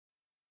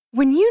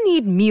When you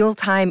need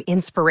mealtime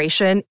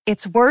inspiration,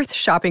 it's worth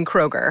shopping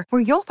Kroger,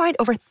 where you'll find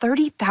over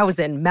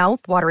 30,000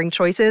 mouth-watering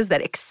choices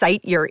that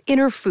excite your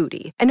inner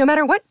foodie. And no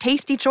matter what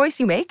tasty choice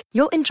you make,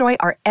 you'll enjoy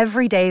our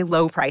everyday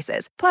low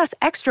prices, plus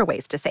extra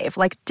ways to save,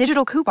 like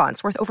digital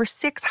coupons worth over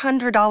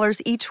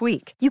 $600 each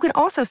week. You can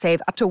also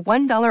save up to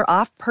 $1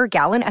 off per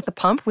gallon at the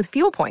pump with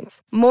fuel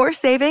points. More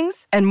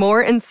savings and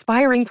more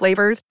inspiring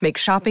flavors make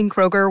shopping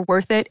Kroger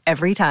worth it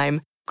every time.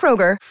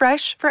 Kroger,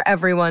 fresh for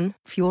everyone.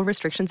 Fuel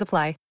restrictions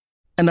apply.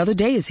 Another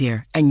day is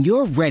here, and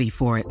you're ready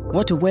for it.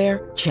 What to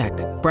wear? Check.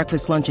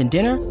 Breakfast, lunch, and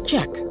dinner?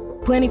 Check.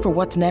 Planning for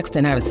what's next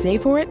and how to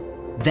save for it?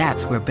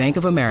 That's where Bank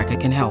of America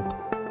can help.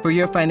 For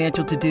your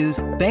financial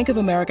to-dos, Bank of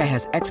America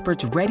has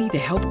experts ready to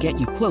help get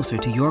you closer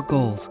to your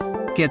goals.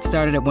 Get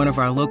started at one of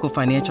our local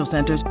financial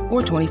centers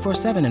or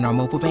 24/7 in our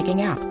mobile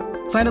banking app.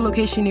 Find a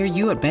location near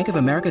you at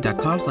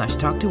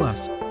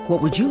bankofamerica.com/talktous.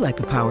 What would you like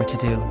the power to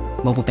do?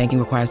 Mobile banking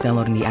requires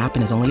downloading the app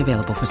and is only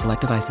available for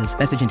select devices.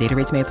 Message and data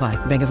rates may apply.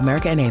 Bank of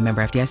America N.A.,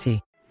 member FDIC.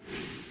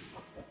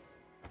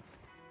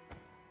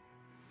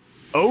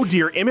 Oh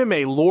dear,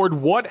 MMA Lord,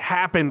 what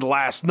happened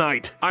last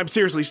night? I'm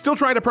seriously still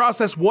trying to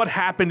process what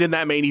happened in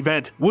that main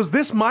event. Was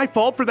this my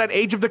fault for that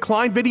Age of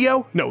Decline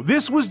video? No,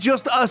 this was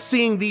just us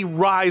seeing the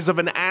rise of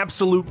an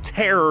absolute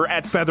terror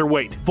at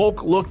featherweight.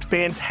 Volk looked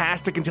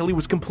fantastic until he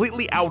was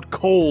completely out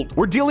cold.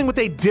 We're dealing with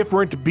a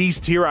different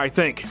beast here, I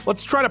think.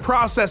 Let's try to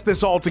process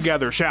this all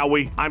together, shall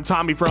we? I'm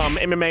Tommy from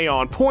MMA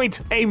On Point.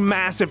 A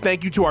massive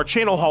thank you to our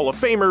channel Hall of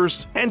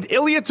Famers. And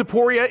Ilia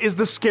Topuria is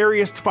the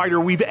scariest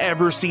fighter we've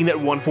ever seen at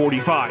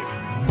 145.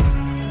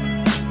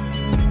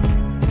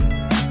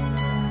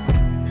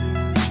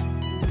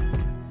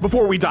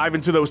 Before we dive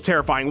into those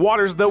terrifying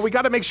waters, though, we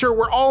gotta make sure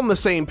we're all on the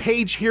same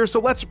page here, so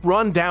let's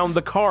run down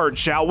the card,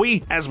 shall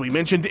we? As we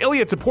mentioned,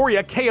 Ilia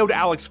Topuria KO'd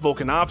Alex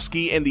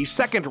Volkanovski in the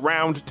second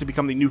round to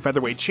become the new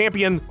featherweight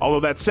champion, although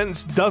that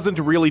sentence doesn't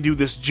really do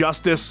this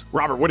justice.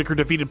 Robert Whittaker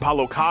defeated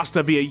Paulo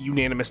Costa via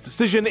unanimous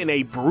decision in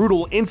a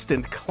brutal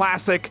instant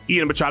classic.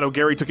 Ian Machado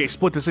Gary took a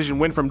split decision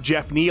win from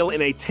Jeff Neal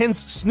in a tense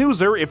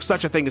snoozer, if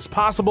such a thing is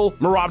possible.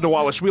 Merab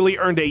Dvalishvili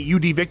earned a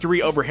UD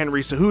victory over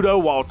Henry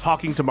Cejudo while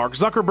talking to Mark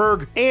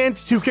Zuckerberg, and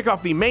to kick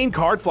off the main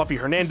card, Fluffy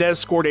Hernandez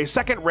scored a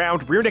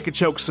second-round rear naked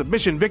choke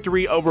submission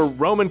victory over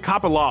Roman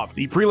Kopylov.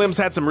 The prelims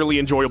had some really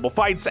enjoyable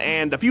fights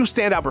and a few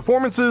standout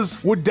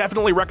performances. Would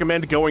definitely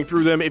recommend going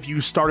through them if you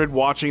started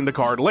watching the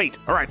card late.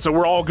 Alright, so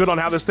we're all good on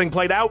how this thing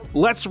played out?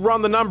 Let's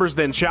run the numbers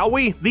then, shall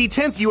we? The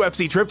 10th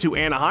UFC trip to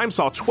Anaheim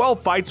saw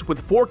 12 fights with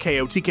 4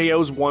 KO,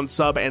 TKOs, 1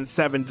 sub, and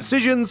 7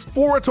 decisions,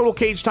 for a total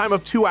cage time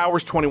of 2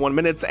 hours, 21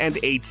 minutes, and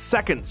 8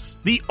 seconds.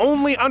 The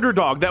only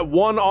underdog that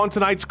won on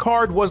tonight's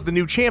card was the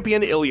new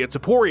champion, Ilia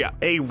Topuria.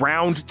 A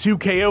round 2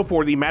 KO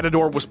for the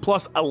Matador was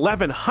plus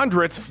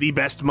 1100, the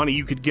best money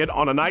you could get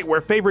on a night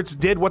where favorites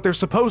did what they're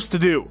supposed to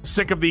do.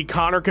 Sick of the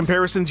Conor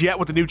comparisons yet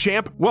with the new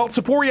champ? Well,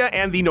 Topuria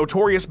and the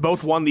Notorious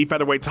both won the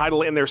featherweight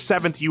title in their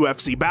 7th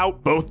UFC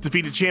bout. Both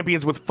defeated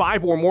champions with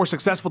 5 or more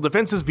successful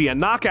defenses via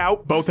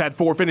knockout. Both had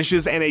 4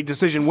 finishes and a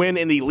decision win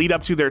in the lead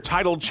up to their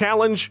title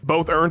challenge.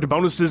 Both earned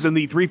bonuses in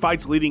the 3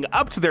 fights leading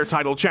up to their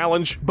title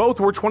challenge. Both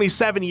were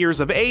 27 years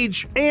of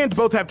age, and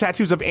both have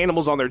tattoos of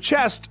animals on their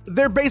chest.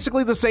 They're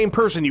basically the same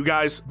person, you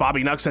guys.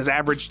 Bobby Nux has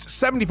averaged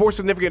 74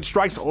 significant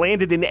strikes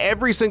landed in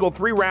every single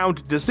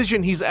 3-round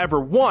decision he's ever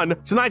won.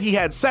 Tonight he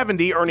had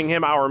 70, earning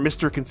him our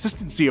Mr.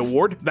 Consistency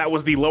Award. That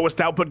was the lowest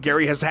output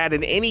Gary has had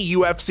in any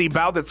UFC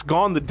bout that's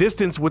gone the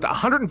distance with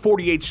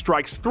 148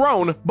 strikes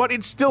thrown, but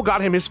it still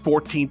got him his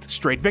 14th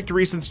straight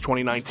victory since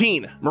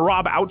 2019.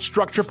 Merab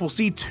outstruck Triple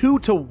C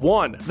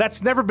 2-1.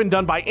 That's never been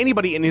done by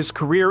anybody in his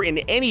career in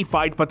any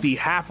fight but the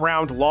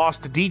half-round loss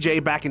to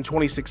DJ back in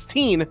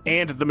 2016,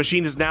 and the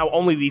Machine is now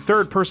only the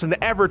 3rd person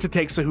ever to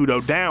take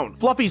Cejudo down.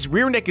 Fluffy's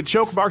rear naked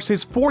choke marks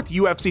his 4th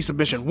UFC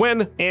submission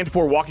win, and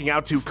for walking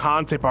out to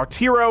Conte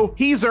Partiro,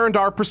 he's earned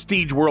our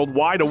Prestige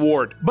Worldwide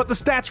award. But the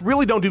stats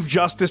really don't do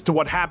justice to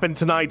what happened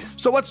tonight,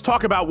 so let's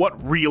talk about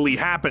what really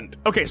happened.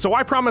 Okay, so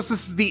I promise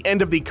this is the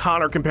end of the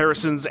Conor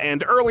comparisons,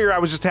 and earlier I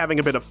was just having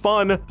a bit of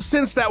fun,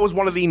 since that was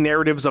one of the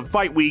narratives of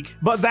Fight Week,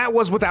 but that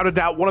was without a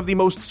doubt one of the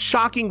most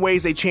shocking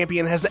ways a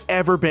champion has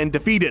ever been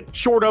defeated,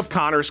 short of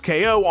Conor's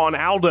KO on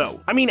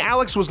Aldo. I mean,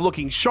 Alex was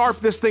looking sharp,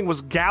 this thing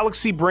was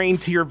galaxy brain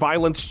tier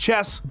violence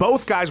chess.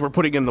 Both guys were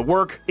putting in the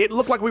work. It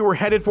looked like we were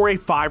headed for a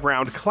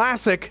 5-round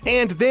classic,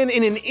 and then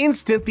in an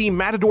instant, the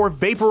Matador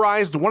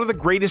vaporized one of the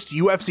greatest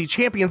UFC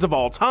champions of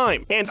all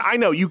time. And I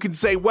know you could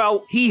say,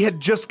 well, he had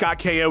just got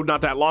KO'd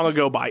not that long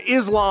ago by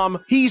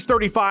Islam. He's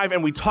 35,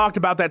 and we talked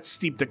about that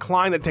steep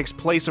decline that takes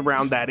place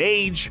around that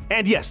age.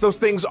 And yes, those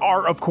things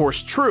are of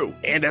course true.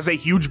 And as a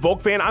huge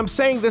Volk fan, I'm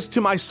saying this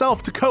to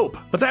myself to cope.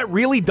 But that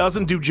really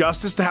doesn't do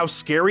justice to how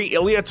scary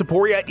Ilia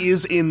Topuria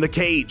is in the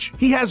cage. cage.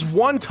 He has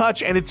one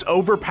touch and it's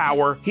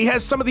overpower. He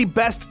has some of the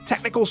best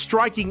technical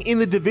striking in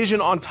the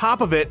division on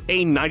top of it,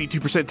 a 92%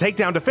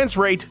 takedown defense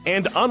rate,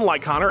 and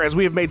unlike Conor, as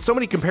we have made so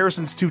many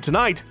comparisons to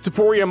tonight,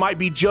 Topuria might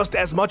be just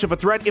as much of a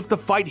threat if the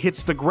fight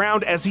hits the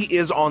ground as he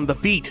is on the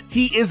feet.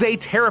 He is a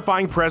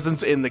terrifying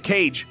presence in the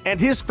cage, and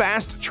his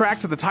fast track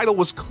to the title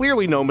was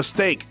clearly no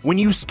mistake. When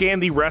you scan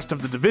the rest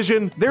of the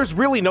division, there's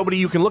really nobody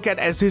you can look at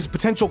as his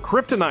potential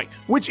kryptonite,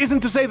 which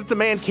isn't to say that the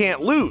man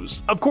can't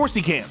lose. Of course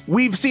he can.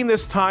 We've seen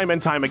this time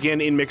and time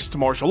again in mixed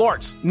martial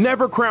arts.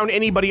 Never crown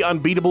anybody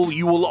unbeatable,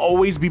 you will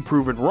always be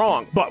proven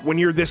wrong. But when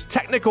you're this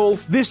technical,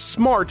 this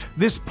smart,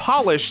 this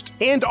polished,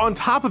 and on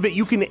top of it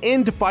you can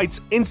end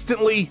fights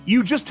instantly,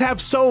 you just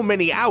have so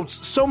many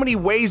outs, so many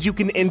ways you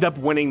can end up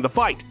winning the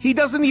fight. He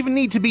doesn't even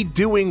need to be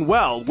doing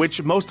well,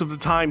 which most of the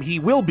time he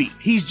will be.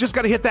 He's just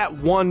got to hit that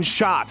one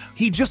shot.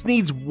 He just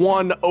needs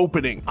one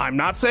opening. I'm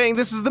not saying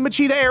this is the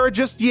Machida era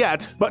just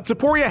yet, but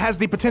Topuria has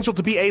the potential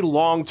to be a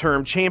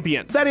long-term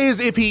champion. That is,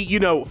 if he,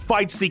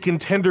 fights the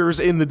contenders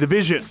in the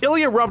division.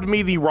 Ilia rubbed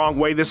me the wrong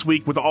way this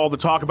week with all the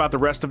talk about the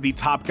rest of the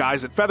top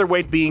guys at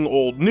featherweight being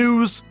old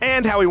news,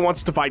 and how he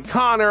wants to fight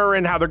Conor,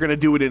 and how they're going to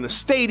do it in a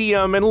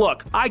stadium, and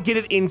look, I get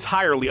it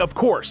entirely, of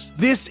course.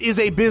 This is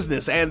a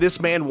business, and this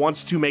man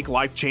wants to make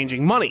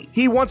life-changing money.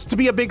 He wants to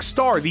be a big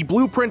star. The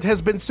blueprint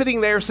has been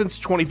sitting there since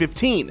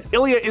 2015.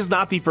 Ilia is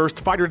not the first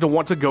fighter to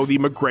want to go the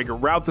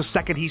McGregor route the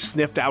second he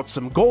sniffed out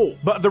some gold.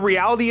 But the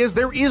reality is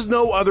there is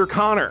no other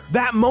Conor.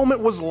 That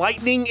moment was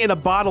lightning in a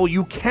bottle.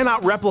 You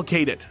cannot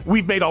replicate it.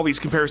 We've made all these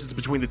comparisons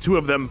between the two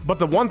of them, but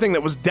the one thing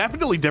that was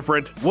definitely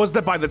different was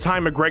that by the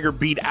time McGregor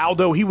beat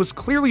Aldo, he was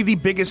clearly the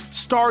biggest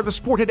star the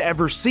sport had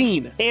ever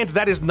seen. And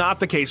that is not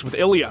the case with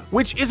Ilia,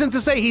 which isn't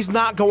to say he's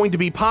not going to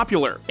be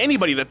popular.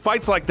 Anybody that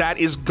fights like that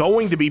is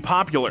going to be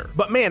popular.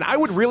 But man, I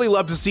would really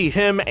love to see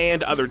him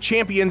and other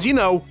champions,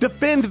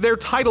 defend their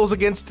titles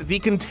against the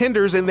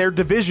contenders in their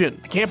division.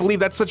 I can't believe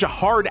that's such a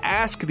hard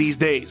ask these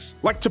days.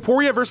 Like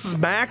Topuria versus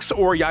Max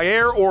or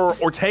Yair or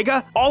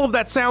Ortega, all of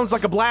that sounds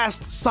like a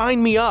blast.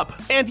 Sign me up.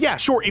 And yeah,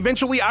 sure,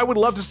 eventually I would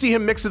love to see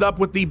him mix it up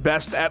with the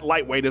best at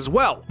lightweight as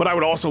well. But I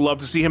would also love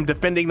to see him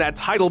defending that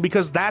title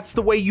because that's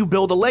the way you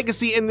build a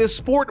legacy in this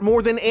sport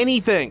more than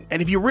anything.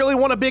 And if you really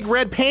want a big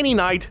red panty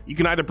night, you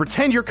can either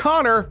pretend you're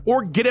Conor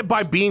or get it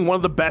by being one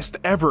of the best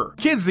ever.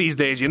 Kids these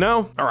days,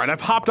 Alright,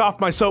 I've hopped off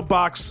my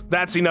soapbox.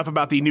 That's enough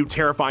about the new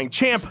terrifying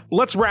champ.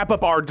 Let's wrap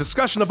up our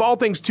discussion of all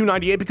things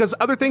 298 because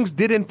other things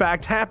did in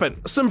fact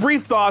happen. Some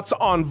brief thoughts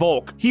on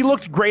Volk. He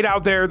looked great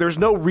out there. There's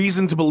no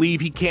reason to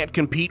believe he can't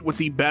compete with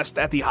the best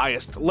at the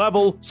highest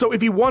level. So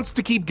if he wants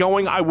to keep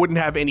going, I wouldn't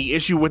have any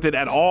issue with it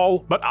at all.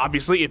 But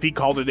obviously, if he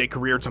called it a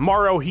career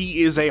tomorrow,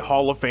 he is a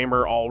Hall of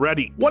Famer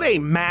already. What a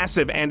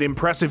massive and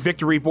impressive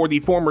victory for the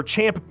former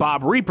champ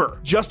Bob Reaper.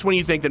 Just when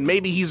you think that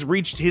maybe he's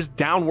reached his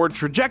downward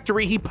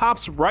trajectory, he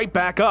pops right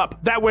back up.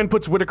 That win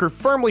puts Whitaker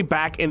firmly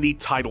back in the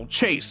title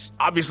chase.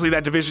 Obviously,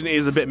 that division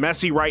is a bit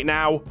messy right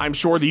now. I'm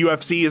sure the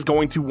UFC is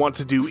going to want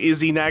to do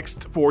Izzy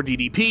next for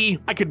DDP.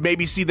 I could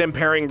maybe see them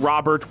pairing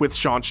Robert with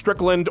Sean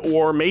Strickland,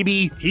 or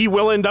maybe he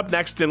will end up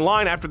next in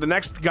line after the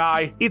next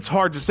guy. It's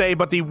hard to say,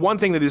 but the one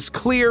thing that is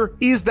clear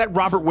is that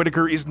Robert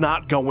Whitaker is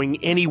not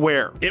going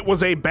anywhere. It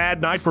was a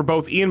bad night for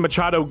both Ian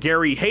Machado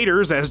Gary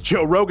haters, as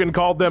Joe Rogan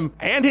called them,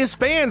 and his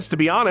fans, to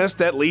be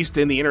honest, at least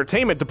in the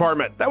entertainment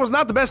department. That was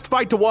not the best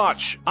fight to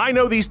watch. I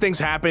know these things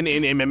happen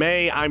in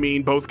MMA. I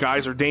mean, both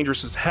guys are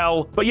dangerous as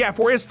hell. But yeah,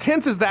 for as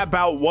tense as that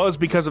bout was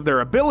because of their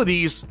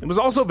abilities, it was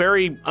also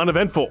very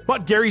uneventful.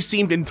 But Gary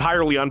seemed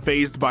entirely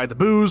unfazed by the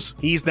boos.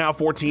 He's now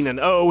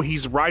 14-0.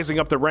 He's rising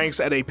up the ranks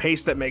at a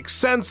pace that makes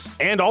sense,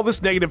 and all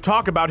this negative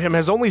talk about him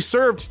has only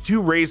served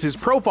to raise his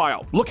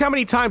profile. Look how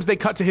many times they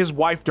cut to his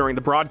wife during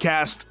the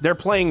broadcast. They're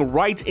playing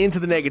right into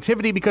the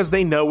negativity because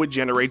they know it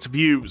generates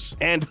views.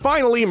 And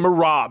finally,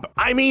 Merab.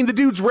 I mean, the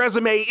dude's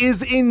resume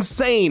is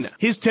insane.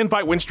 His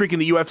 10-fight win streak in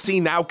the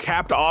UFC now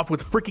capped off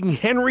with freaking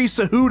Henry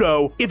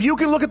Cejudo. If you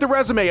can look at the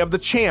resume of the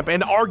champ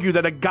and argue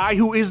that a guy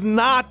who is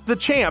not the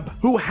champ,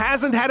 who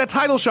hasn't had a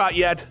title shot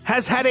yet,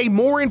 has had a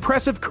more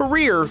impressive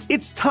career,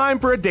 it's time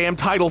for a damn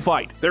title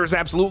fight. There's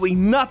absolutely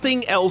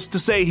nothing else to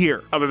say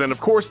here, other than, of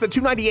course, that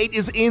 298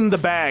 is in the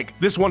bag.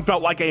 This one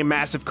felt like a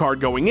massive card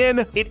going in.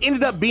 It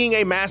ended up being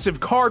a massive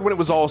card when it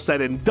was all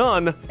said and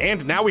done,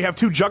 and now we have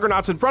two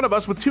juggernauts in front of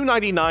us with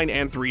 299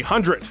 and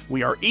 300.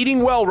 We are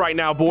eating well right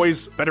now,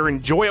 boys. Better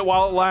enjoy it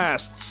while it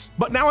lasts.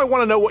 But now I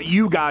want to know what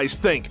you guys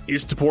think.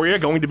 Is Topuria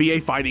going to be a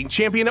fighting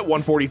champion at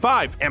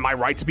 145? Am I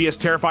right to be as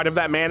terrified of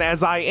that man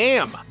as I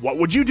am? What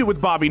would you do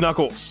with Bobby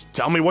Knuckles?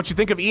 Tell me what you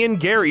think of Ian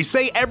Gary.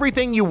 Say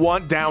everything you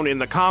want down in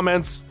the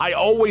comments. I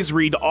always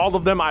read all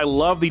of them. I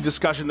love the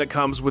discussion that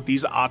comes with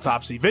these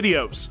autopsy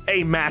videos.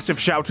 A massive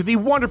shout to the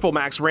wonderful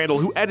Max Randall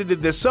who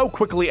edited this so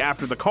quickly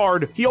after the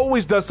card. He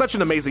always does such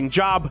an amazing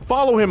job.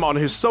 Follow him on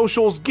his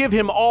socials, give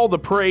him all the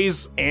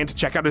praise, and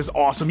check out his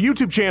awesome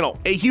YouTube channel.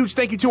 A huge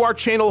thank you to our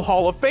channel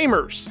Hall of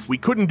Famers. We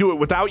couldn't do it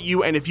without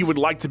you, and if you would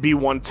like to be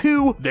one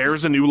too,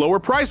 there's a new lower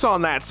price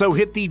on that, so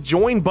hit the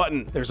join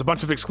button. There's a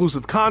bunch of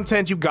exclusive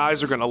content. You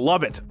guys are gonna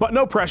love it. But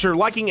no pressure,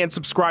 liking and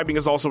subscribing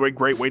is also a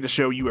great way to show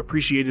show you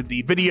appreciated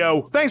the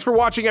video. Thanks for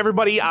watching,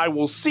 everybody. I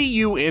will see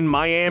you in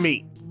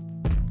Miami.